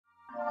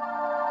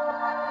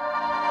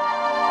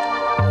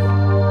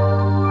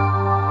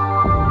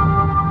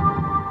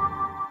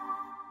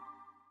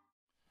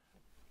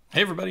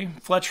Hey everybody,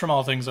 Fletch from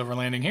All Things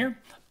Overlanding here.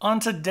 On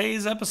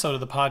today's episode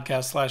of the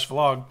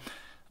podcast/vlog,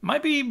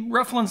 might be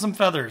ruffling some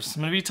feathers.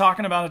 I'm going to be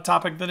talking about a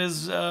topic that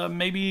is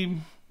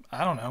maybe,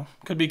 I don't know,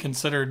 could be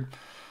considered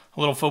a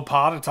little faux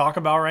pas to talk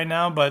about right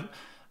now, but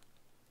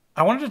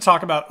I wanted to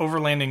talk about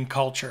overlanding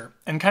culture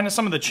and kind of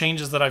some of the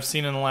changes that I've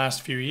seen in the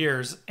last few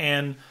years.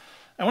 And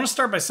I want to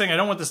start by saying I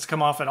don't want this to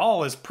come off at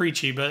all as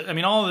preachy, but I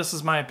mean, all of this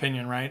is my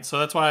opinion, right? So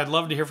that's why I'd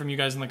love to hear from you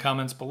guys in the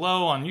comments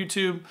below on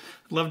YouTube.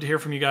 I'd love to hear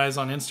from you guys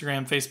on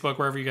Instagram, Facebook,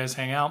 wherever you guys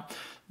hang out.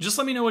 Just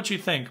let me know what you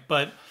think.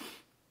 But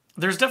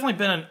there's definitely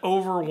been an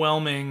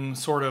overwhelming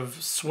sort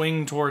of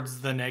swing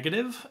towards the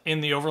negative in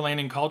the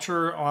overlanding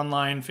culture,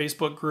 online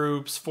Facebook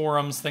groups,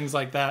 forums, things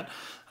like that.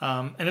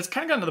 And it's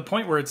kind of gotten to the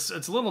point where it's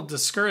a little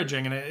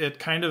discouraging, and it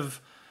kind of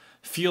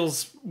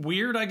feels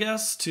weird, I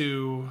guess,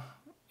 to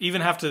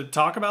even have to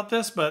talk about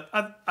this, but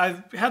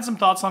I've had some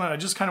thoughts on it. I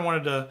just kind of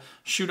wanted to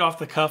shoot off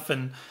the cuff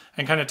and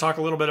kind of talk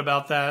a little bit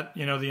about that,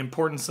 you know, the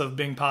importance of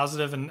being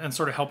positive and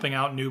sort of helping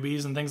out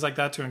newbies and things like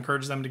that to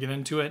encourage them to get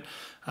into it.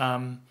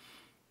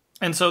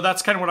 And so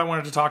that's kind of what I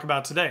wanted to talk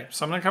about today.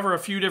 So I'm going to cover a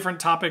few different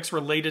topics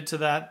related to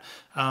that.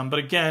 But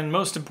again,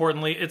 most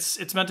importantly,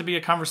 it's meant to be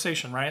a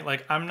conversation, right?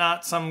 Like, I'm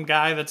not some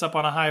guy that's up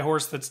on a high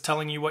horse that's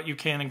telling you what you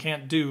can and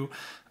can't do,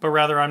 but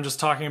rather I'm just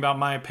talking about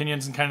my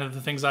opinions and kind of the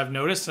things I've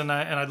noticed. And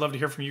I'd love to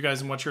hear from you guys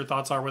and what your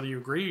thoughts are, whether you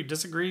agree,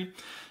 disagree,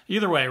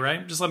 either way,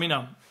 right? Just let me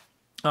know.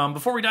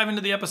 Before we dive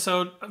into the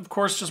episode, of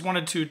course, just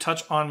wanted to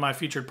touch on my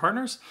featured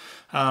partners.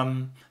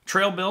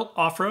 Trail Built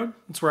Off-Road,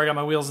 that's where I got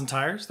my wheels and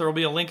tires. There will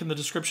be a link in the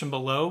description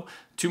below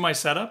to my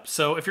setup.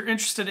 So if you're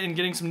interested in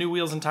getting some new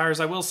wheels and tires,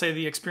 I will say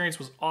the experience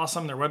was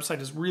awesome. Their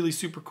website is really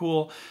super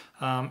cool.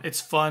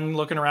 It's fun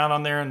looking around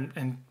on there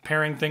and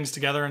pairing things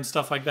together and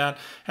stuff like that.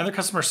 And their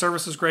customer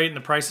service is great and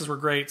the prices were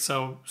great.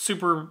 So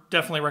super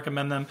definitely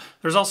recommend them.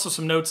 There's also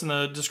some notes in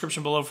the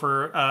description below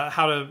for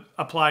how to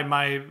apply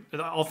my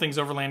All Things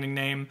Overlanding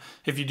name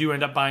if you do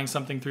end up buying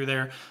something through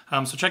there.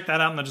 So check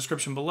that out in the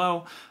description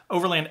below.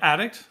 Overland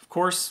Addict, of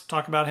course,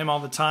 talk about him all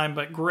the time,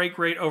 but great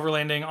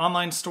overlanding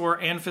online store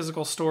and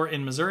physical store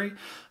in Missouri.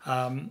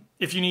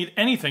 If you need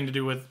anything to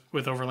do with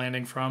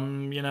overlanding,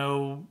 from, you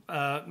know,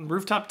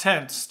 rooftop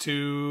tents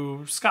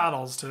to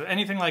scottles to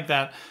anything like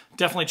that,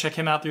 definitely check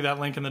him out through that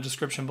link in the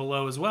description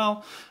below as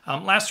well.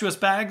 Last US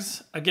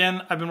Bags,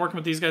 again, I've been working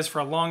with these guys for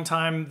a long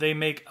time. They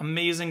make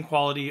amazing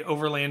quality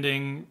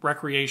overlanding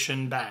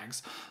recreation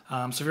bags.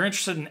 So if you're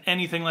interested in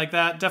anything like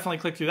that, definitely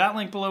click through that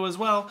link below as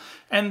well.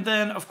 And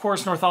then, of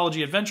course,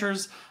 Northology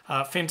Adventures,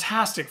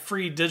 fantastic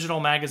free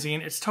digital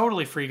magazine. It's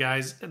totally free,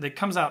 guys. It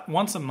comes out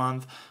once a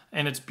month,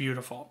 and it's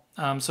beautiful.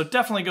 So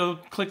definitely go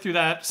click through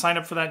that, sign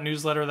up for that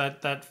newsletter,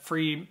 that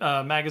free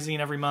magazine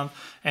every month,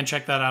 and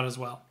check that out as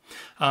well.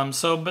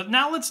 But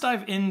now let's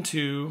dive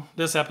into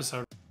this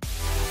episode.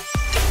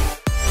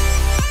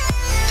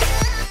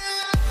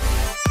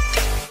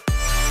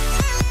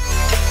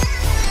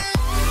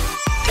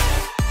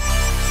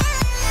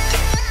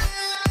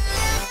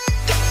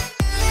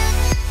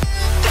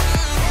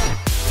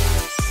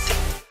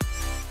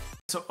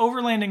 So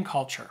overlanding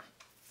culture.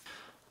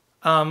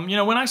 You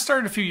know, when I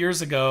started a few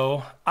years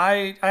ago,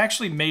 I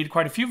actually made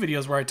quite a few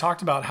videos where I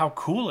talked about how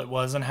cool it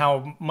was and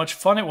how much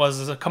fun it was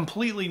as a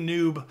completely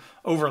noob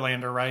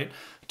overlander, right?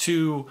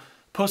 To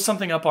post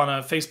something up on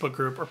a Facebook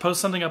group or post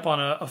something up on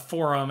a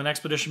forum, an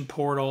expedition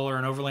portal or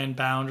an Overland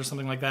Bound or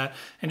something like that,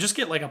 and just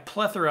get like a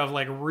plethora of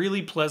like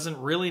really pleasant,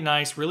 really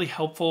nice, really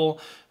helpful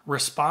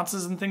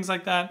responses and things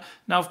like that.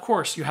 Now, of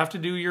course, you have to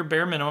do your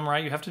bare minimum,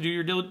 right? You have to do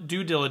your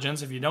due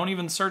diligence. If you don't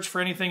even search for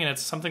anything and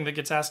it's something that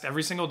gets asked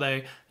every single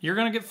day, you're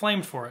going to get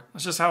flamed for it.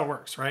 That's just how it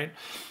works, right?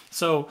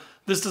 So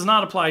this does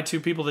not apply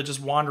to people that just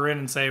wander in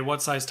and say,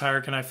 what size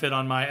tire can I fit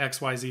on my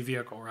XYZ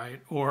vehicle,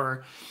 right?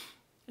 Or,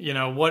 you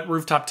know, what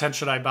rooftop tent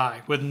should I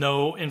buy, with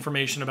no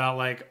information about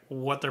like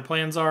what their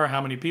plans are,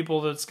 how many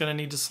people that's going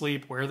to need to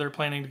sleep, where they're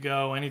planning to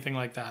go, anything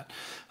like that.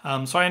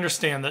 So I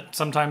understand that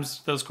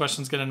sometimes those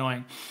questions get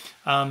annoying.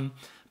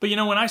 But you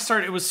know, when I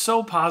started, it was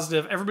so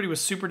positive. Everybody was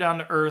super down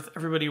to earth.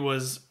 Everybody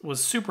was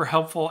super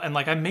helpful. And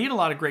like, I made a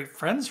lot of great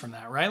friends from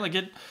that, right? Like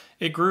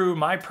it grew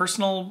my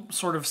personal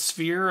sort of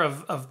sphere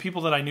of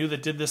people that I knew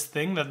that did this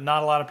thing that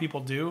not a lot of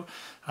people do.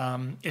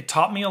 It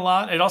taught me a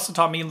lot. It also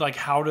taught me like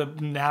how to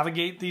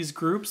navigate these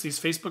groups, these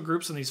Facebook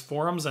groups and these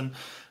forums. And,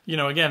 you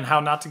know, again, how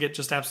not to get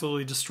just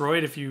absolutely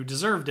destroyed if you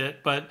deserved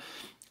it. But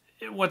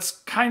what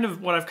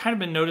I've kind of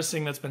been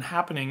noticing that's been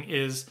happening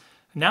is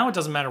now it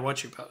doesn't matter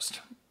what you post,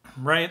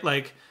 right?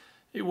 Like,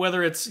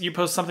 whether it's you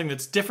post something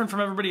that's different from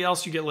everybody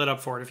else, you get lit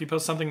up for it. If you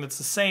post something that's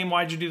the same,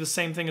 why'd you do the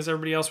same thing as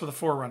everybody else with a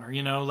Forerunner?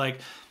 You know, like,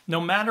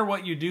 no matter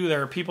what you do,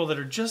 there are people that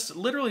are just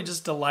literally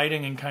just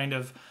delighting and kind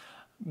of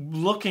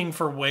looking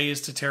for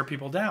ways to tear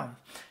people down.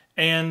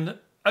 And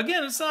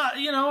again, it's not,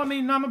 you know, I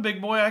mean, I'm a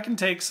big boy. I can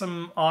take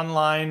some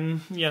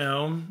online, you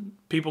know,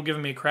 people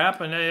giving me crap,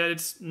 and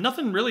it's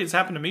nothing really has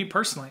happened to me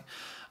personally.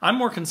 I'm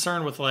more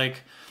concerned with,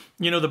 like,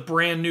 the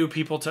brand new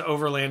people to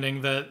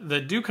overlanding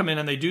that do come in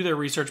and they do their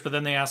research, but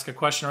then they ask a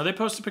question or they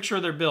post a picture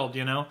of their build,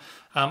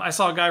 I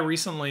saw a guy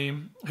recently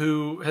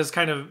who has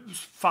kind of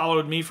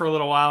followed me for a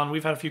little while, and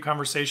we've had a few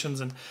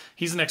conversations, and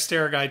he's an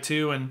Xterra guy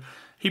too, and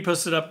he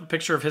posted up a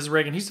picture of his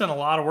rig, and he's done a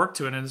lot of work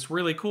to it, and it's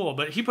really cool.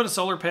 But he put a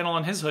solar panel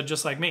on his hood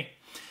just like me.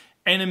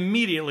 And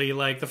immediately,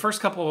 like, the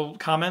first couple of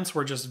comments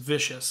were just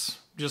vicious.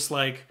 Just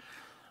like,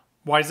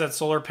 why is that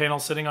solar panel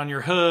sitting on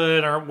your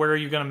hood? Or where are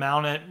you going to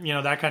mount it?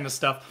 That kind of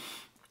stuff.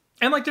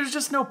 And, like, there's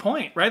just no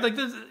point, right? Like,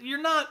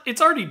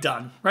 it's already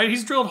done, right?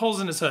 He's drilled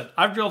holes in his hood.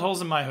 I've drilled holes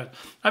in my hood.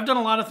 I've done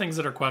a lot of things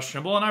that are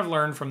questionable, and I've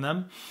learned from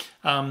them.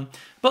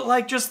 But,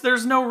 like, just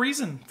there's no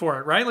reason for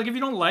it, right? Like, if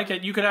you don't like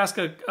it, you could ask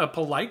a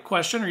polite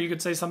question, or you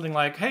could say something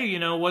like, hey,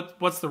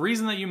 what's the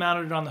reason that you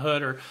mounted it on the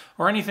hood,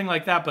 or anything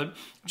like that. But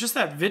just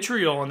that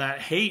vitriol and that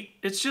hate,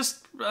 it's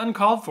just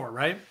uncalled for,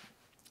 right?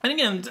 And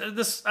again,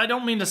 I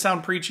don't mean to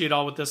sound preachy at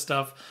all with this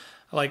stuff.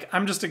 Like,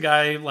 I'm just a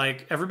guy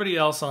like everybody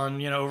else on,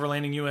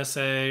 Overlanding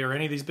USA or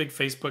any of these big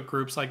Facebook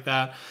groups like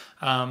that.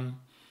 And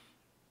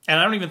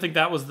I don't even think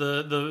that was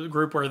the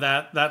group where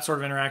that sort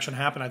of interaction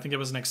happened. I think it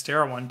was an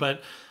Xterra one.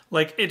 But,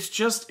 like,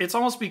 it's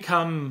almost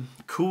become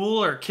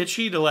cool or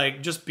kitschy to,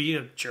 like, just be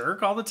a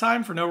jerk all the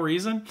time for no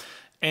reason.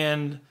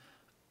 And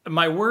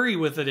my worry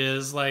with it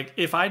is, like,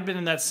 if I'd been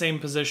in that same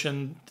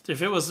position,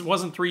 if it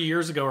wasn't 3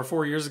 years ago or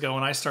 4 years ago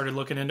when I started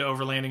looking into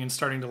overlanding and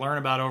starting to learn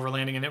about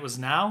overlanding, and it was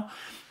now,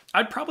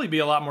 I'd probably be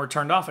a lot more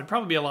turned off. I'd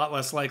probably be a lot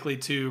less likely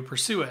to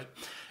pursue it.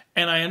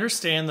 And I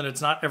understand that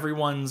it's not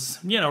everyone's,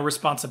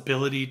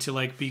 responsibility to,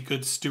 like, be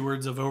good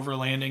stewards of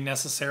overlanding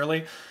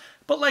necessarily.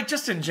 But, like,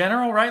 just in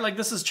general, right? Like,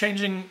 this is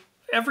changing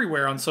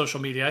everywhere on social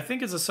media. I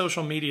think it's a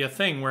social media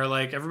thing where,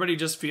 like, everybody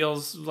just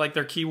feels like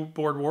they're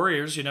keyboard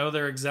warriors,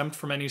 they're exempt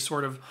from any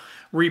sort of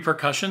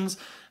repercussions.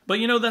 But,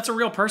 that's a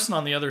real person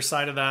on the other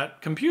side of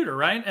that computer,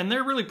 right? And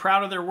they're really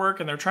proud of their work,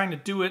 and they're trying to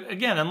do it,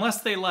 again,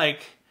 unless they,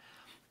 like,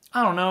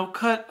 I don't know,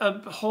 cut a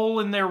hole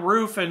in their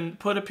roof and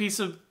put a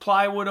piece of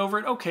plywood over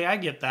it. Okay, I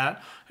get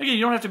that. Again,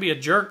 you don't have to be a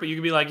jerk, but you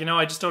could be like,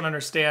 I just don't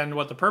understand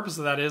what the purpose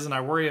of that is, and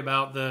I worry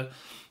about the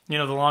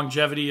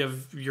longevity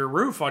of your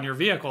roof on your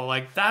vehicle.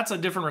 Like, that's a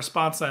different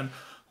response than,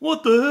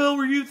 what the hell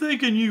were you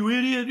thinking, you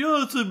idiot?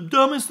 It's the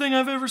dumbest thing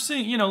I've ever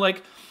seen.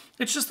 Like,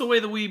 it's just the way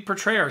that we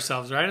portray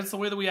ourselves, right? It's the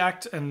way that we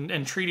act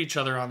and treat each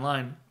other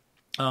online.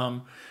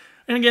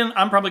 And again,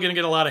 I'm probably going to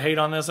get a lot of hate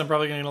on this. I'm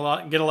probably going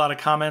to get a lot of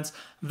comments.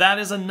 That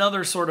is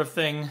another sort of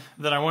thing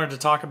that I wanted to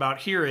talk about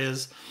here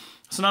is,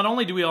 so not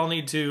only do we all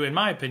need to, in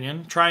my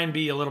opinion, try and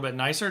be a little bit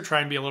nicer, try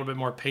and be a little bit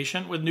more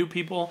patient with new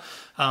people.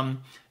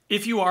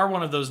 If you are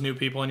one of those new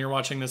people and you're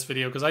watching this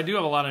video, because I do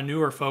have a lot of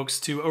newer folks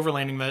to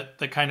overlanding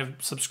that kind of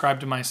subscribe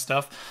to my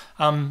stuff,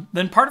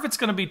 then part of it's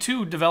going to be,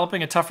 too,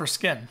 developing a tougher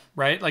skin,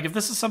 right? Like, if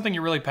this is something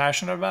you're really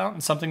passionate about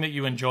and something that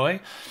you enjoy,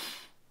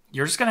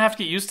 you're just going to have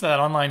to get used to that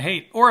online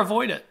hate or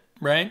avoid it.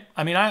 Right?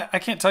 I mean, I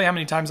can't tell you how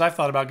many times I've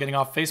thought about getting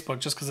off Facebook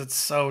just because it's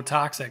so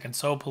toxic and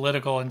so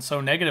political and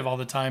so negative all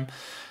the time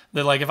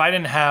that, like, if I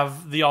didn't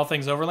have the All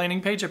Things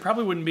Overlanding page, I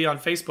probably wouldn't be on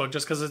Facebook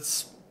just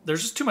because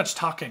there's just too much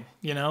talking,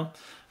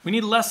 We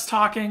need less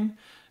talking,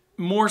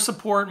 more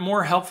support,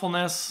 more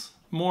helpfulness,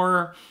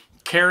 more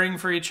caring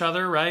for each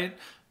other, right?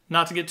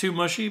 Not to get too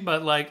mushy,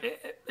 but,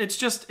 like, it's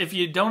just, if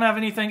you don't have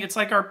anything, it's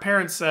like our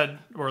parents said,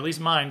 or at least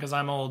mine because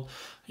I'm old,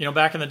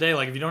 back in the day,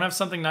 like, if you don't have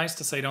something nice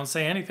to say, don't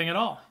say anything at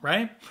all,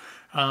 right?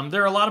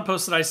 There are a lot of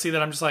posts that I see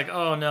that I'm just like,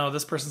 oh no,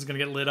 this person's going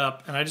to get lit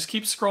up. And I just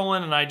keep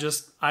scrolling, and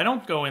I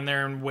don't go in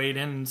there and wade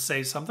in and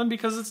say something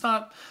because it's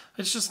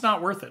just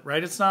not worth it,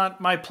 right? It's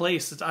not my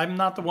place. I'm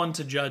not the one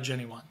to judge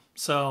anyone.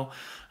 So,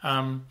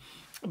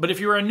 but if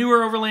you're a newer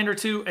overlander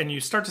too, and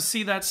you start to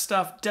see that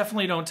stuff,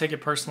 definitely don't take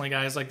it personally,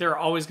 guys. Like, there are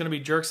always going to be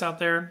jerks out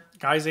there,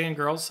 guys and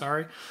girls,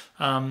 sorry.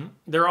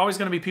 There are always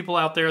going to be people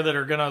out there that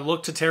are going to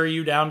look to tear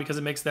you down because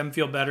it makes them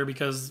feel better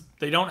because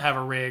they don't have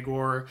a rig,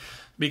 or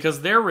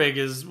because their rig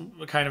is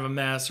kind of a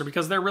mess, or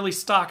because they're really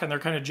stuck and they're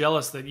kind of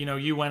jealous that,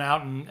 you went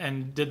out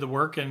and did the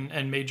work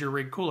and made your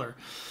rig cooler.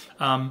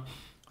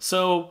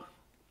 So,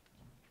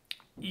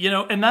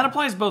 and that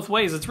applies both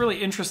ways. It's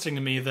really interesting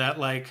to me that,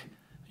 like,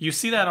 you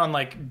see that on,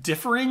 like,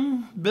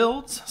 differing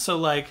builds. So,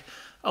 like,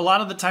 a lot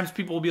of the times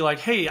people will be like,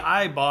 hey,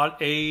 I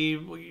bought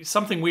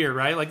something weird,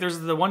 right? Like, there's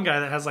the one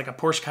guy that has, like, a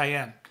Porsche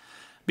Cayenne.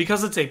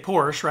 Because it's a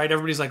Porsche, right?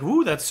 Everybody's like,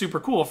 ooh, that's super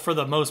cool for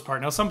the most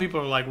part. Now, some people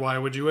are like, why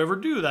would you ever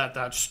do that?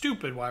 That's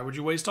stupid. Why would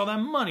you waste all that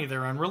money?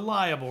 They're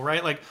unreliable,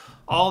 right? Like,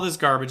 all this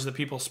garbage that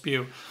people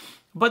spew.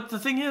 But the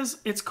thing is,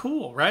 it's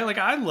cool, right? Like,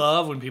 I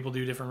love when people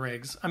do different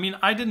rigs. I mean,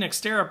 I did an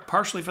Xterra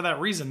partially for that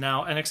reason.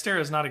 Now, an Xterra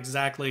is not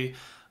exactly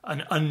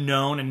an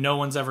unknown and no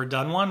one's ever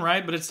done one,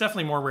 right? But it's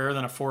definitely more rare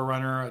than a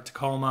 4Runner, a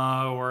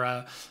Tacoma, or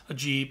a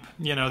Jeep,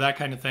 that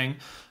kind of thing.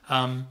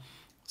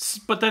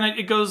 But then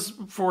it goes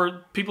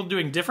for people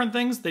doing different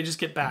things, they just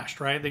get bashed,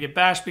 right? They get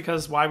bashed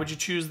because why would you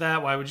choose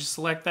that? Why would you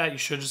select that? You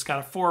should have just got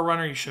a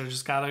 4Runner. You should have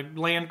just got a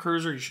Land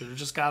Cruiser. You should have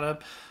just got a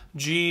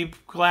Jeep,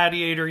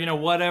 Gladiator,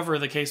 whatever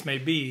the case may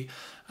be.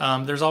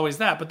 There's always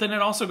that. But then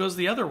it also goes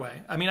the other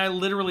way. I mean, I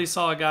literally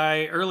saw a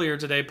guy earlier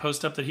today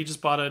post up that he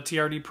just bought a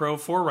TRD Pro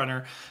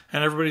 4Runner,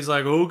 and everybody's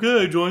like,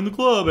 okay, join the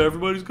club.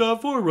 Everybody's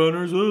got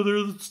 4Runners. Oh,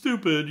 they're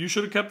stupid. You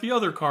should have kept the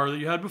other car that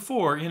you had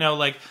before. You know,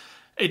 like,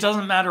 it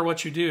doesn't matter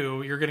what you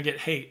do. You're going to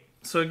get hate.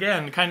 So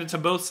again, kind of to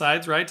both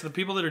sides, right? To the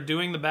people that are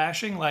doing the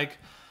bashing, like,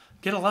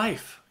 get a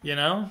life, you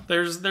know?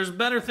 There's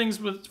better things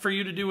for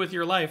you to do with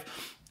your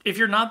life. If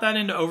you're not that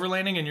into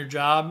overlanding in your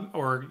job,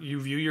 or you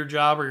view your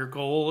job or your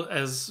goal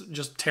as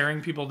just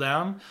tearing people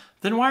down,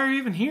 then why are you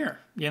even here?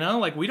 You know,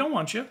 like, we don't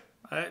want you.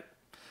 I'm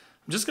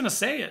just going to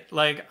say it.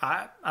 Like,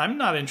 I'm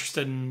not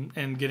interested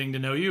in getting to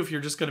know you if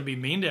you're just going to be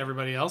mean to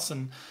everybody else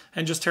and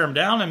just tear them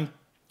down.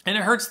 And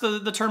it hurts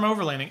the term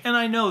overlanding. And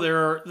I know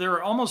there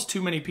are almost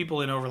too many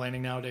people in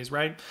overlanding nowadays,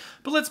 right?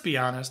 But let's be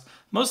honest.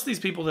 Most of these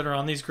people that are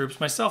on these groups,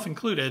 myself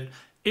included,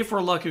 if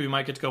we're lucky, we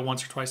might get to go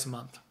once or twice a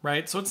month,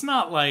 right? So it's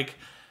not like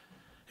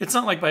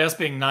by us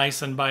being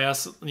nice and by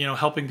us, you know,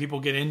 helping people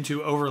get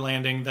into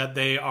overlanding that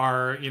they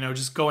are, you know,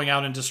 just going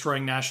out and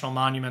destroying national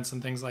monuments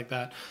and things like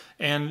that.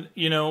 And,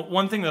 you know,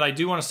 one thing that I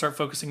do want to start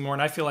focusing more,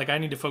 and I feel like I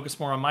need to focus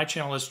more on my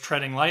channel, is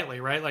treading lightly,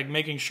 right? Like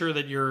making sure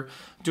that you're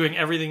doing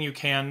everything you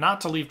can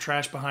not to leave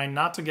trash behind,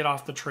 not to get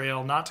off the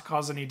trail, not to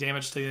cause any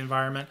damage to the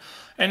environment.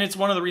 And it's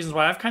one of the reasons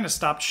why I've kind of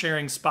stopped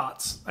sharing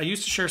spots. I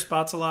used to share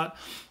spots a lot,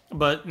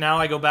 but now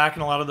I go back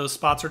and a lot of those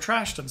spots are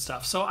trashed and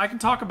stuff. So I can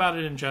talk about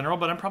it in general,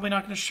 but I'm probably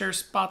not going to share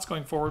spots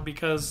going forward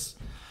because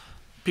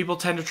people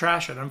tend to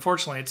trash it.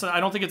 Unfortunately, I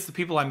don't think it's the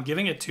people I'm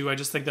giving it to. I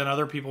just think that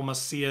other people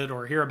must see it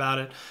or hear about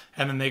it,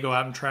 and then they go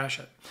out and trash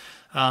it.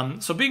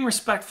 So being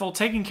respectful,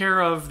 taking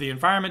care of the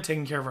environment,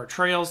 taking care of our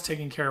trails,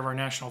 taking care of our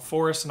national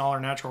forests and all our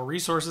natural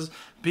resources,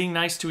 being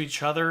nice to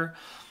each other,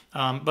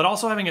 but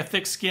also having a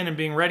thick skin and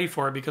being ready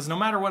for it, because no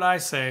matter what I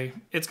say,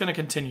 it's going to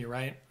continue,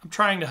 right? I'm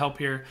trying to help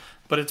here,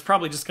 but it's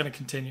probably just going to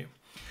continue.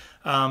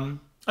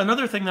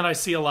 Another thing that I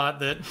see a lot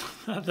that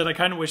I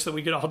kind of wish that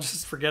we could all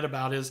just forget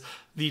about is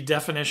the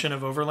definition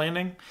of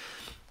overlanding.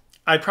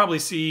 I probably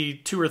see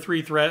 2 or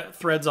 3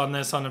 threads on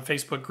this on a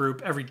Facebook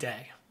group every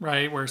day,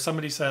 right? Where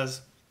somebody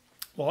says,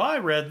 well, I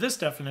read this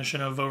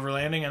definition of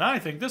overlanding, and I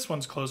think this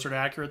one's closer to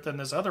accurate than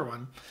this other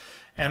one.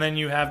 And then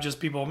you have just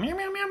people meow,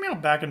 meow, meow, meow,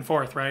 back and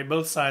forth, right?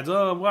 Both sides.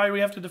 Oh, why do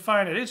we have to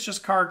define it? It's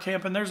just car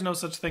camping. There's no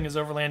such thing as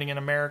overlanding in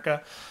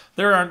America.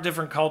 There aren't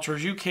different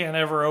cultures. You can't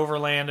ever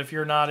overland if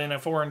you're not in a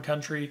foreign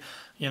country.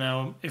 You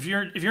know, if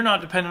you're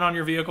not dependent on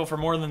your vehicle for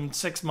more than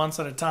 6 months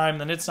at a time,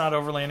 then it's not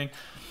overlanding.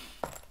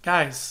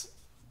 Guys,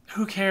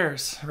 who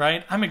cares,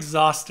 right? I'm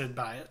exhausted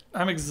by it.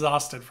 I'm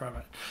exhausted from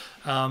it.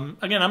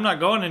 Again, I'm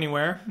not going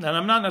anywhere, and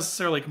I'm not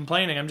necessarily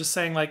complaining. I'm just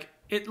saying, like,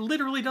 it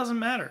literally doesn't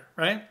matter,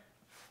 right?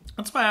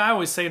 That's why I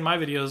always say in my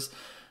videos,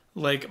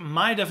 like,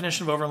 my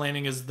definition of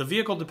overlanding is the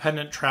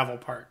vehicle-dependent travel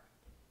part.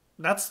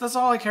 That's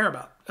all I care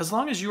about. As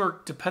long as you are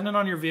dependent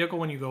on your vehicle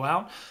when you go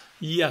out,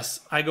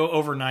 yes, I go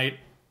overnight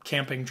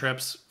camping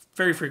trips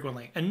very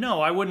frequently. And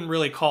no, I wouldn't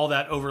really call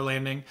that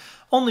overlanding,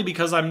 only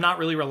because I'm not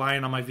really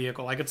relying on my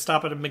vehicle. I could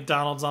stop at a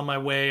McDonald's on my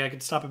way. I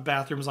could stop at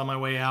bathrooms on my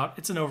way out.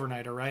 It's an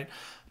overnighter, right?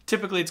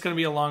 Typically, it's going to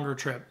be a longer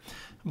trip.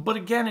 But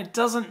again, it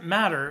doesn't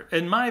matter.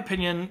 In my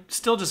opinion,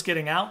 still just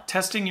getting out,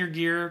 testing your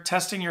gear,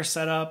 testing your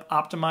setup,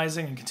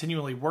 optimizing and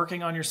continually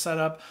working on your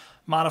setup,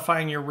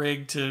 modifying your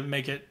rig to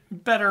make it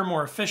better,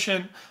 more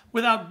efficient,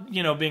 without,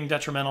 you know, being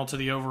detrimental to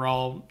the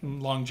overall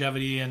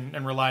longevity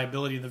and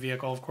reliability of the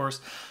vehicle, of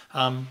course.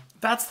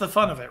 That's the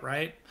fun of it,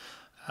 right?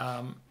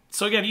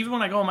 So again, even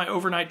when I go on my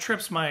overnight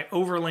trips, my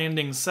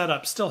overlanding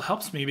setup still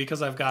helps me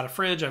because I've got a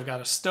fridge, I've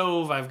got a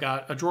stove, I've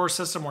got a drawer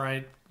system where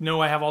I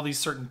know I have all these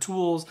certain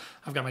tools,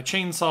 I've got my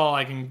chainsaw,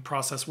 I can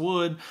process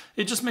wood.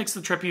 It just makes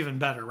the trip even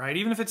better, right?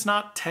 Even if it's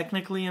not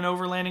technically an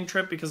overlanding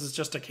trip because it's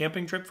just a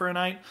camping trip for a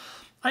night,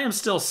 I am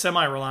still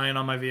semi-reliant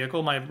on my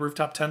vehicle. My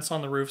rooftop tent's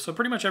on the roof, so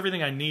pretty much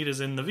everything I need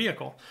is in the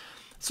vehicle.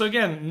 So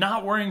again,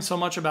 not worrying so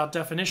much about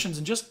definitions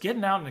and just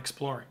getting out and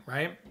exploring,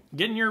 right?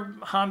 Get in your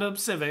Honda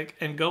Civic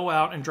and go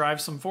out and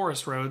drive some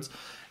forest roads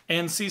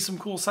and see some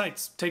cool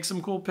sights, take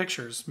some cool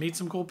pictures, meet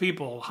some cool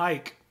people,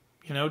 hike,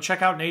 you know,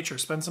 check out nature,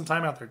 spend some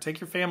time out there,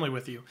 take your family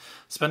with you,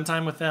 spend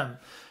time with them.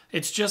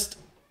 It's just,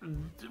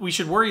 we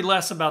should worry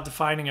less about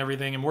defining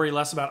everything and worry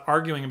less about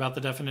arguing about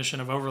the definition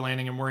of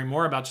overlanding and worry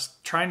more about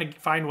just trying to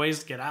find ways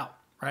to get out,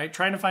 right?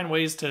 Trying to find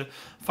ways to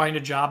find a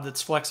job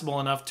that's flexible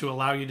enough to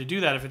allow you to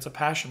do that if it's a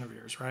passion of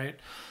yours, right?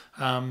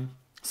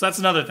 So that's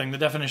another thing, the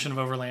definition of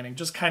overlanding,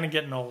 just kind of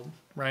getting old,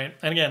 right?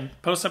 And again,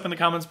 post up in the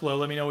comments below,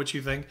 let me know what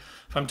you think.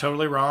 If I'm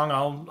totally wrong,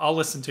 I'll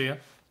listen to you.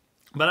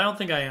 But I don't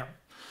think I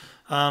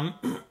am.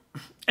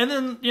 And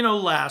then, you know,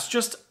 last,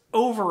 just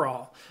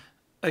overall,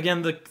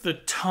 again,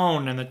 the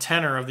tone and the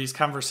tenor of these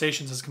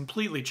conversations has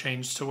completely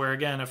changed to where,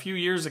 again, a few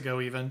years ago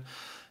even,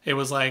 it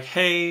was like,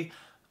 hey,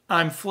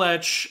 I'm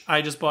Fletch,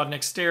 I just bought an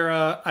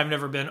Xterra, I've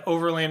never been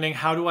overlanding,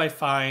 how do I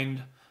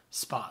find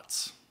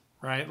spots,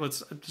 right?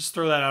 Let's just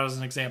throw that out as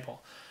an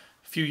example.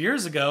 A few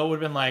years ago, it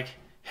would have been like,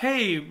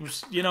 hey,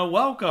 you know,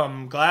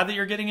 welcome, glad that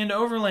you're getting into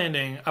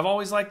overlanding. I've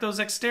always liked those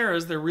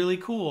Xterras, they're really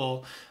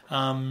cool.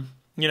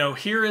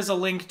 here is a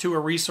link to a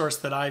resource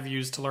that I've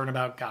used to learn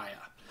about Gaia.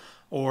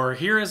 Or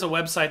here is a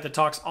website that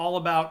talks all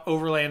about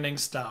overlanding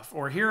stuff.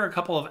 Or here are a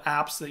couple of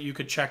apps that you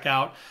could check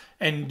out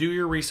and do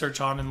your research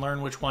on and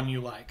learn which one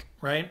you like,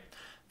 right?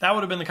 That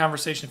would have been the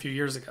conversation a few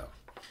years ago.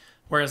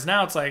 Whereas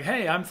now it's like,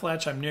 hey, I'm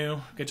Fletch, I'm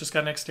new, I just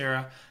got an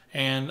Xterra,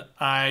 and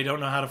I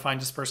don't know how to find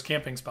dispersed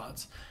camping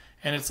spots.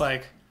 And it's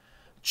like,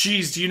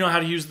 geez, do you know how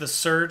to use the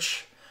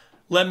search?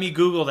 Let me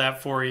Google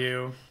that for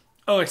you.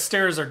 Oh,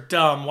 Xterras are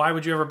dumb. Why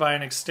would you ever buy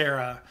an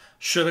Xterra?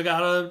 Should have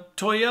got a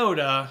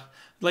Toyota.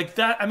 Like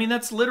that, I mean,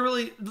 that's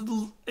literally,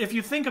 if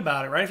you think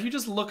about it, right? If you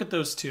just look at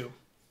those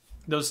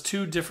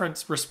two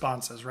different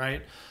responses,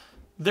 right?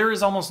 There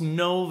is almost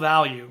no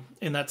value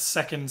in that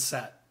second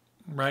set,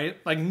 right?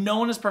 Like no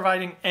one is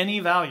providing any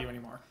value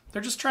anymore.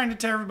 They're just trying to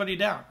tear everybody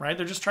down, right?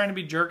 They're just trying to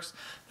be jerks.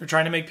 They're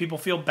trying to make people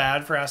feel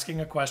bad for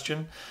asking a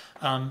question.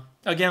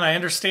 Again, I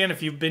understand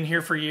if you've been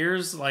here for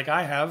years, like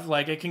I have,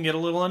 like it can get a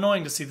little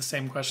annoying to see the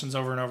same questions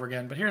over and over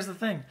again. But here's the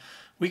thing.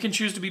 We can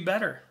choose to be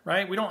better,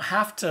 right? We don't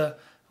have to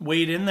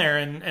wade in there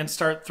and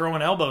start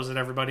throwing elbows at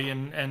everybody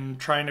and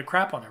trying to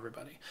crap on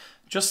everybody.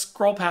 Just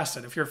scroll past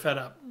it if you're fed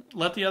up.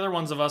 Let the other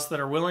ones of us that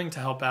are willing to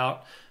help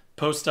out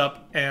post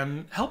up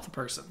and help the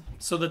person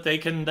so that they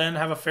can then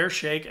have a fair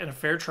shake and a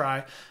fair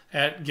try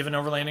at giving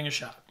overlanding a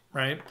shot,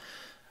 right?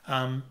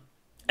 And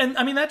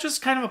I mean, that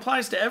just kind of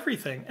applies to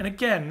everything. And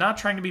again, not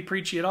trying to be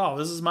preachy at all.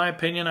 This is my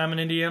opinion. I'm an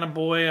Indiana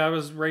boy. I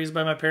was raised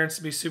by my parents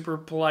to be super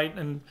polite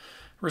and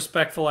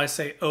respectful. I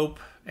say ope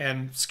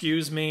and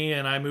excuse me,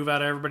 and I move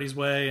out of everybody's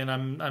way, and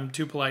I'm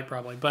too polite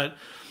probably. But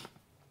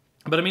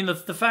I mean, the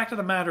fact of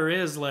the matter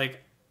is,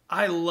 like,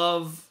 I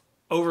love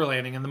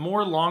overlanding, and the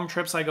more long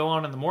trips I go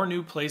on, and the more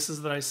new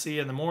places that I see,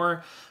 and the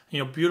more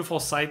beautiful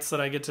sites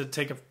that I get to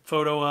take a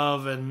photo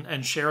of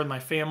and share with my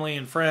family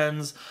and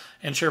friends,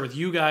 and share with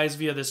you guys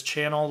via this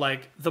channel,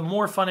 like the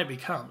more fun it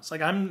becomes.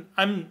 Like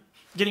I'm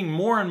getting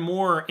more and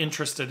more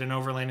interested in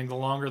overlanding the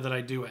longer that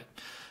I do it.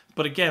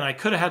 But again, I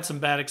could have had some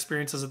bad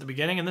experiences at the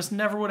beginning, and this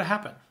never would have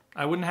happened.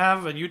 I wouldn't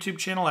have a YouTube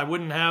channel. I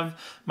wouldn't have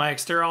my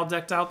Xterra all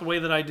decked out the way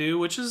that I do,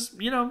 which is,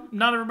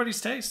 not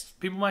everybody's taste.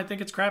 People might think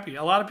it's crappy.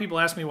 A lot of people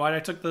ask me why I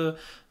took the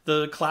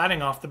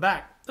cladding off the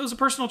back. It was a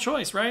personal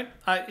choice, right?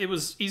 It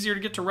was easier to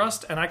get to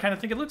rust, and I kind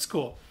of think it looks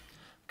cool.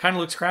 Kind of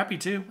looks crappy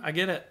too. I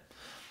get it.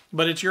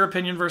 But it's your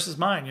opinion versus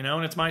mine,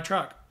 and it's my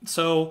truck.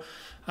 So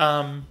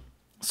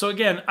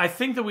again, I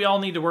think that we all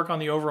need to work on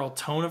the overall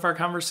tone of our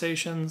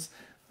conversations.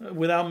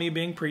 Without me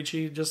being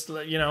preachy, just,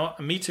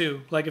 me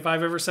too. Like if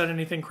I've ever said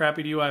anything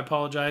crappy to you, I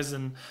apologize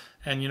and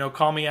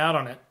call me out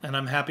on it. And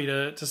I'm happy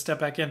to step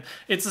back in.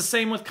 It's the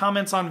same with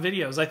comments on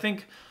videos. I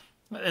think,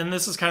 and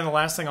this is kind of the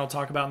last thing I'll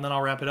talk about and then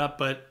I'll wrap it up.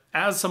 But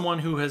as someone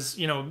who has,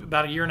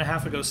 about a year and a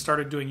half ago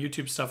started doing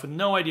YouTube stuff with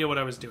no idea what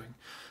I was doing.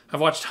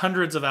 I've watched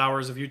hundreds of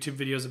hours of YouTube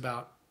videos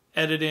about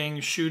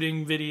editing,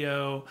 shooting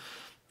video,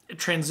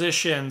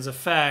 transitions,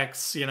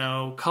 effects,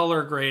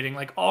 color grading,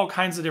 like all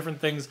kinds of different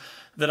things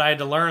that I had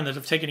to learn that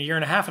have taken a year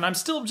and a half, and I'm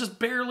still just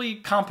barely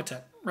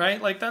competent, right?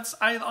 Like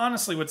I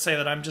honestly would say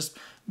that I'm just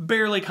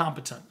barely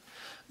competent.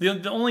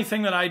 The only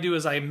thing that I do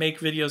is I make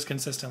videos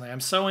consistently.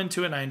 I'm so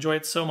into it and I enjoy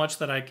it so much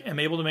that I am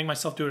able to make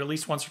myself do it at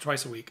least once or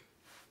twice a week.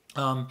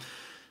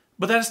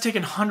 But that has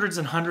taken hundreds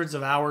and hundreds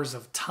of hours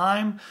of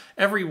time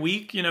every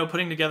week,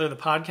 putting together the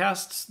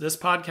podcasts, this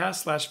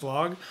podcast /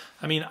 vlog.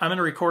 I mean, I'm going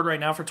to record right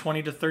now for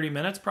 20 to 30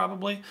 minutes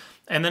probably.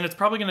 And then it's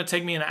probably going to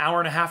take me an hour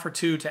and a half or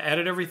two to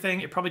edit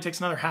everything. It probably takes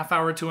another half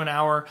hour to an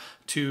hour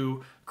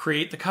to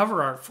create the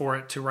cover art for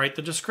it, to write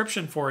the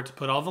description for it, to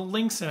put all the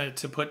links in it,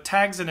 to put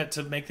tags in it,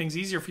 to make things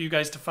easier for you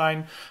guys to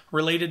find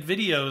related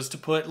videos, to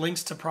put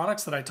links to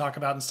products that I talk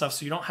about and stuff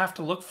so you don't have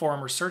to look for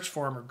them or search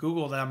for them or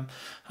Google them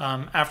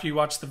after you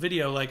watch the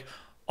video. Like,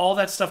 all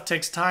that stuff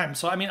takes time.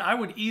 So, I mean, I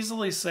would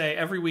easily say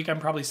every week I'm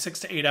probably 6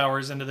 to 8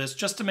 hours into this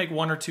just to make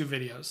 1 or 2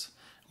 videos.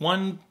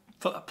 One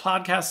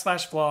podcast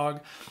 /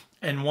 vlog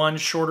and one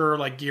shorter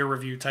like gear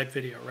review type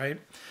video, right?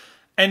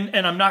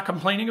 And I'm not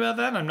complaining about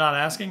that. I'm not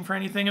asking for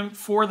anything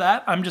for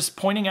that. I'm just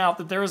pointing out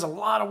that there is a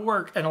lot of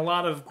work and a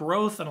lot of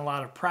growth and a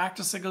lot of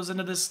practice that goes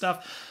into this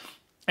stuff.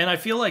 And I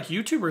feel like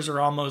YouTubers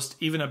are almost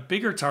even a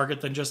bigger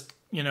target than just,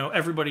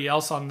 everybody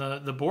else on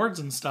the boards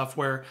and stuff,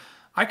 where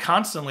I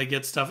constantly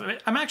get stuff.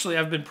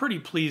 I've been pretty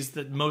pleased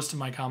that most of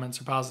my comments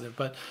are positive,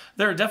 but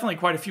there are definitely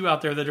quite a few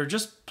out there that are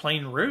just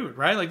plain rude,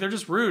 right? Like they're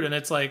just rude. And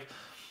it's like,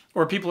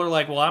 or people are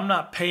like, well, I'm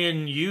not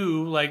paying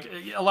you. Like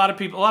a lot of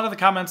the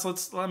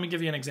comments, let me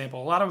give you an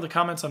example. A lot of the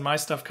comments on my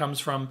stuff comes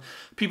from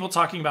people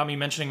talking about me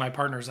mentioning my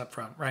partners up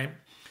front, right?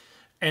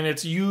 And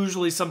it's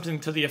usually something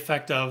to the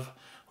effect of,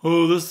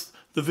 oh,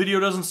 the video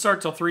doesn't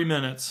start till 3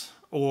 minutes,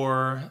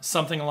 or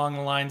something along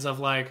the lines of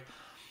like,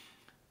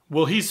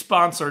 well, he's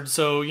sponsored,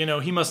 so,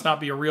 he must not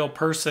be a real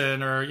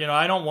person, or,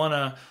 I don't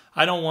want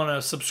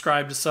to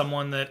subscribe to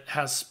someone that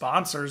has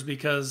sponsors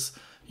because,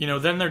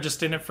 then they're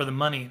just in it for the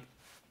money.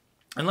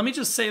 And let me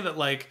just say that,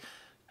 like,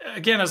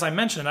 again, as I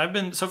mentioned,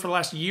 for the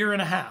last year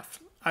and a half,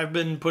 I've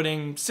been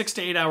putting 6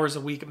 to 8 hours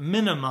a week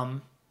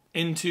minimum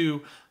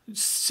into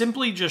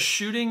simply just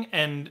shooting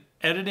and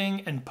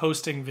editing and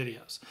posting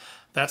videos.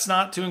 That's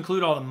not to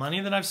include all the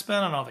money that I've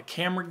spent on all the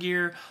camera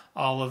gear,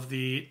 all of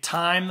the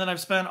time that I've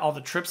spent, all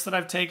the trips that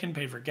I've taken,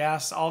 paid for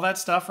gas, all that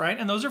stuff, right?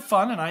 And those are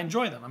fun and I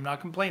enjoy them. I'm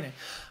not complaining.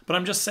 But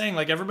I'm just saying,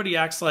 like, everybody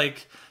acts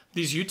like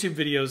these YouTube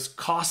videos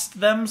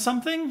cost them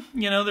something.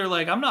 You know, they're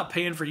like, I'm not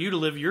paying for you to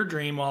live your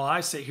dream while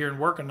I sit here and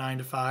work a 9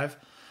 to 5.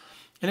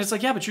 And it's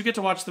like, yeah, but you get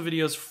to watch the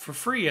videos for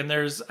free. And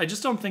I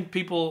just don't think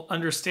people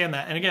understand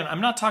that. And again,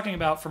 I'm not talking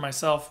about for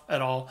myself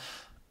at all.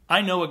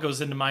 I know what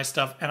goes into my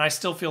stuff, and I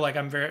still feel like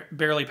I'm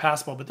barely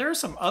passable. But there are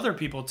some other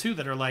people, too,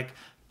 that are, like,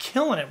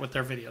 killing it with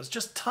their videos.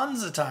 Just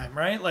tons of time,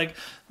 right? Like,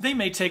 they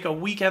may take a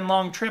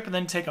weekend-long trip and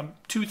then take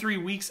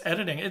 2-3 weeks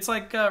editing. It's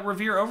like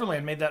Revere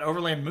Overland made that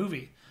Overland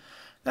movie.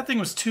 That thing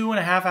was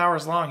 2.5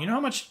 hours long. You know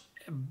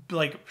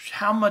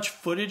how much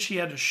footage he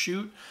had to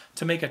shoot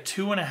to make a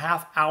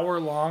 2.5 hour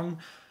long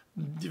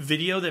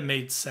video that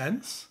made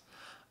sense?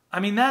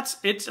 I mean,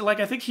 it's like,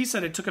 I think he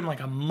said it took him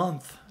like a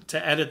month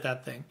to edit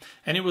that thing.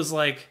 And it was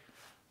like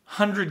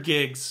 100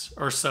 gigs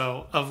or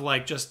so of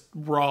like just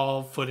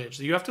raw footage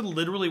that you have to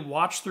literally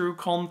watch through,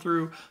 comb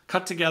through,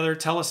 cut together,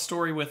 tell a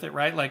story with it,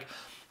 right? Like,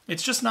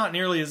 it's just not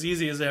nearly as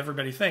easy as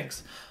everybody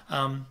thinks.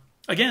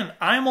 Again,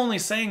 I'm only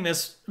saying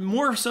this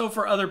more so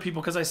for other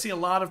people because I see a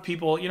lot of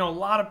people, a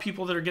lot of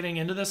people that are getting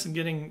into this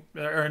and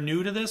are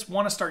new to this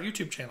want to start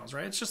YouTube channels,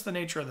 right? It's just the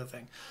nature of the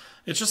thing.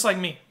 It's just like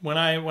me. When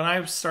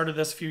I started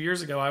this a few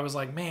years ago, I was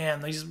like,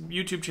 man, these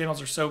YouTube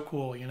channels are so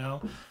cool,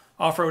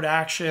 Off-Road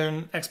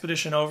Action,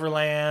 Expedition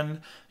Overland,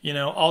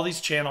 all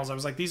these channels. I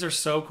was like, these are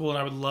so cool, and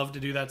I would love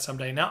to do that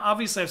someday. Now,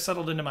 obviously, I've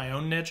settled into my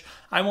own niche.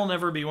 I will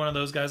never be one of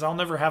those guys. I'll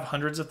never have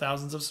hundreds of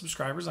thousands of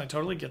subscribers. I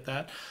totally get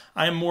that.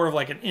 I am more of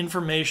like an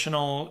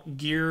informational,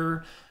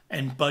 gear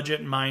and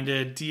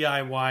budget-minded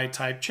DIY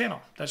type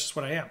channel. That's just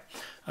what I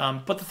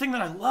am. But the thing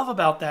that I love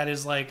about that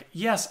is, like,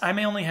 yes, I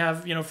may only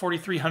have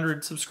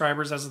 4,300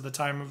 subscribers as of the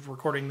time of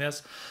recording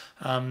this,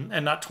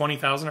 and not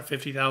 20,000 or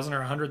 50,000 or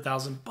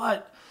 100,000,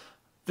 but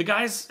the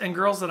guys and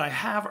girls that I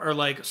have are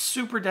like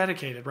super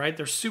dedicated, right?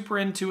 They're super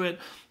into it.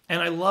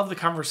 And I love the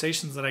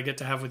conversations that I get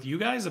to have with you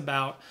guys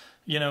about,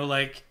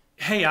 like,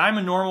 hey, I'm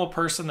a normal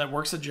person that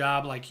works a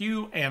job like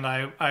you, and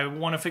I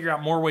want to figure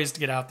out more ways to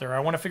get out there. I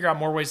want to figure out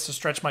more ways to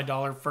stretch my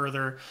dollar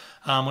further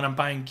when I'm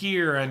buying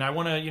gear, and I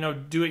want to,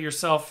 do it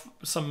yourself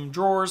some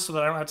drawers so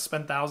that I don't have to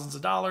spend thousands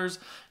of dollars,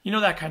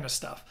 that kind of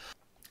stuff.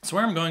 So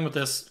where I'm going with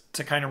this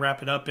to kind of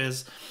wrap it up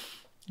is,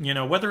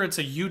 whether it's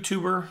a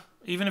YouTuber,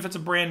 even if it's a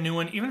brand new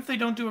one, even if they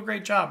don't do a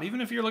great job, even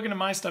if you're looking at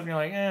my stuff and you're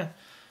like,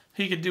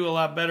 he could do a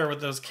lot better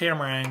with those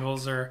camera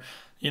angles, or,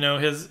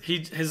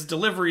 his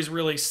delivery's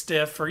really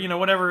stiff, or,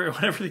 whatever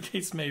the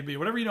case may be,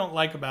 whatever you don't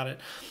like about it.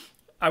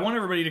 I want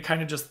everybody to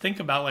kind of just think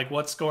about, like,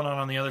 what's going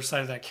on the other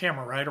side of that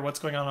camera, right? Or what's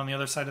going on the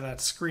other side of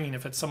that screen.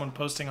 If it's someone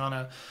posting on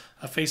a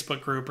Facebook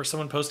group, or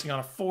someone posting on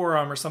a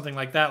forum or something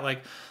like that,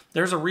 like,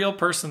 there's a real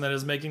person that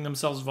is making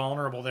themselves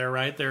vulnerable there,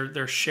 right?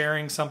 They're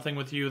sharing something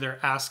with you. They're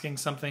asking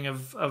something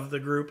of the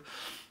group.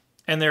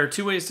 And there are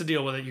two ways to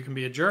deal with it. You can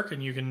be a jerk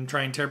and you can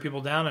try and tear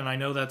people down, and I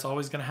know that's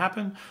always going to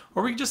happen.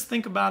 Or we can just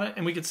think about it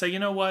and we could say, you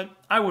know what?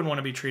 I wouldn't want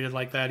to be treated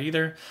like that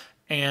either.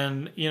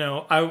 And,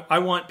 I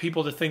want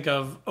people to think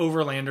of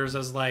Overlanders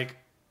as, like,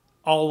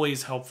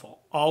 always helpful,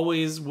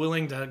 always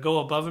willing to go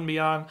above and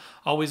beyond,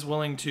 always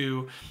willing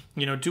to,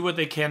 do what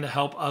they can to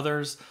help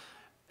others.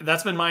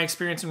 That's been my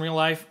experience in real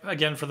life.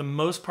 Again, for the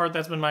most part,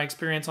 that's been my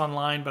experience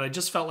online, but I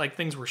just felt like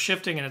things were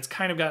shifting, and it's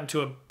kind of gotten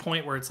to a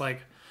point where it's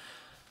like,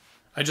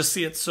 I just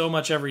see it so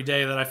much every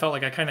day that I felt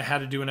like I kind of had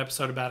to do an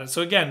episode about it.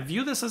 So again,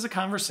 view this as a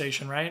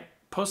conversation, right?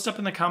 Post up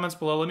in the comments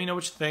below. Let me know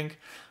what you think.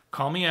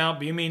 Call me out.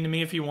 Be mean to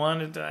me if you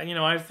want.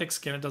 I have thick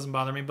skin. It doesn't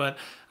bother me. But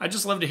I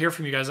just love to hear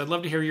from you guys. I'd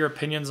love to hear your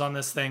opinions on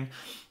this thing.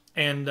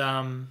 And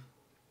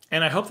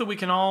I hope that we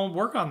can all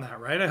work on that,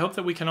 right? I hope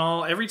that we can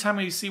all, every time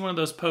we see one of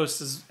those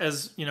posts,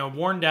 as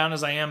worn down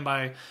as I am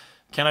by,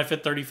 can I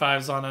fit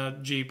 35s on a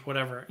Jeep,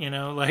 whatever,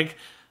 like,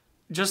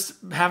 just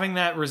having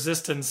that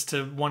resistance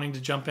to wanting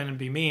to jump in and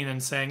be mean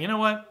and saying, you know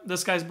what,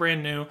 this guy's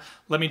brand new.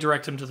 Let me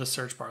direct him to the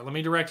search bar. Let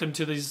me direct him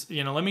to these,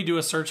 let me do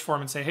a search for him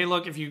and say, hey,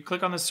 look, if you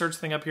click on this search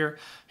thing up here,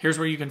 here's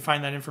where you can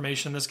find that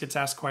information. This gets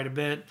asked quite a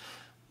bit.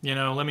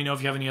 Let me know if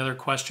you have any other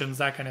questions,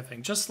 that kind of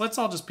thing. Let's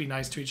all just be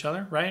nice to each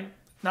other, right?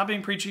 Not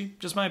being preachy,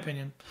 just my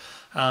opinion.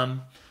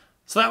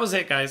 So that was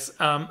it, guys.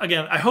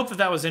 Again, I hope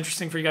that was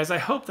interesting for you guys. I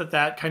hope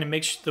that kind of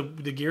makes the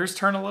gears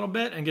turn a little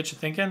bit and get you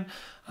thinking.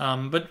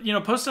 But,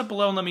 post up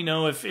below and let me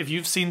know if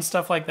you've seen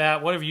stuff like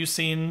that. What have you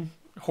seen?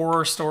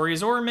 Horror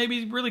stories, or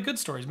maybe really good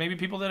stories. Maybe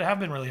people that have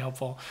been really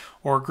helpful,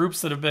 or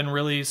groups that have been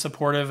really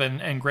supportive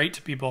and great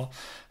to people,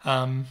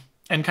 and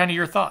kind of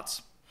your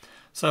thoughts.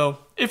 So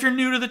if you're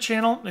new to the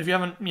channel, if you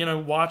haven't,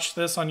 watched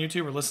this on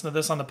YouTube or listened to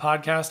this on the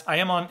podcast, I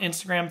am on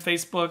Instagram,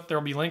 Facebook. There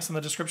will be links in the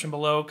description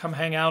below. Come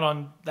hang out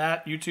on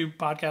that YouTube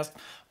podcast,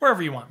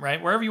 wherever you want,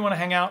 right? Wherever you want to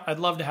hang out. I'd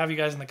love to have you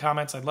guys in the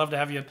comments. I'd love to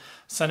have you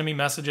sending me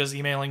messages,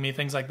 emailing me,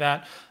 things like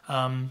that.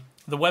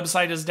 The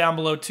website is down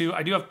below too.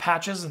 I do have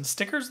patches and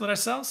stickers that I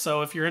sell.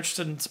 So if you're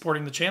interested in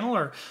supporting the channel,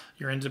 or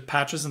you're into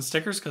patches and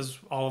stickers, because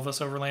all of us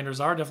Overlanders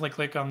are, definitely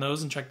click on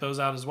those and check those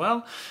out as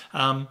well.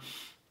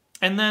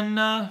 And then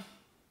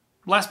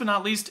last but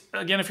not least,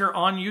 again, if you're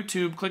on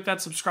YouTube, click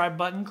that subscribe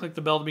button, click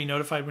the bell to be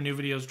notified when new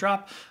videos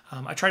drop.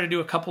 I try to do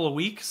a couple a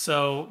week,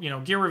 so, you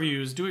know, gear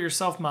reviews,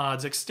 do-it-yourself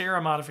mods,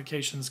 Xterra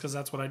modifications, because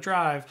that's what I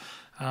drive.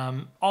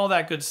 All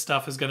that good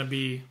stuff is going to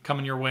be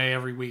coming your way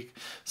every week.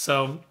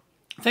 So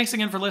thanks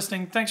again for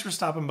listening. Thanks for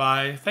stopping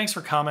by. Thanks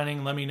for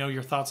commenting. Let me know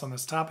your thoughts on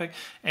this topic,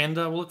 and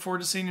we'll look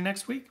forward to seeing you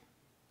next week.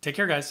 Take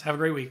care, guys. Have a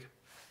great week.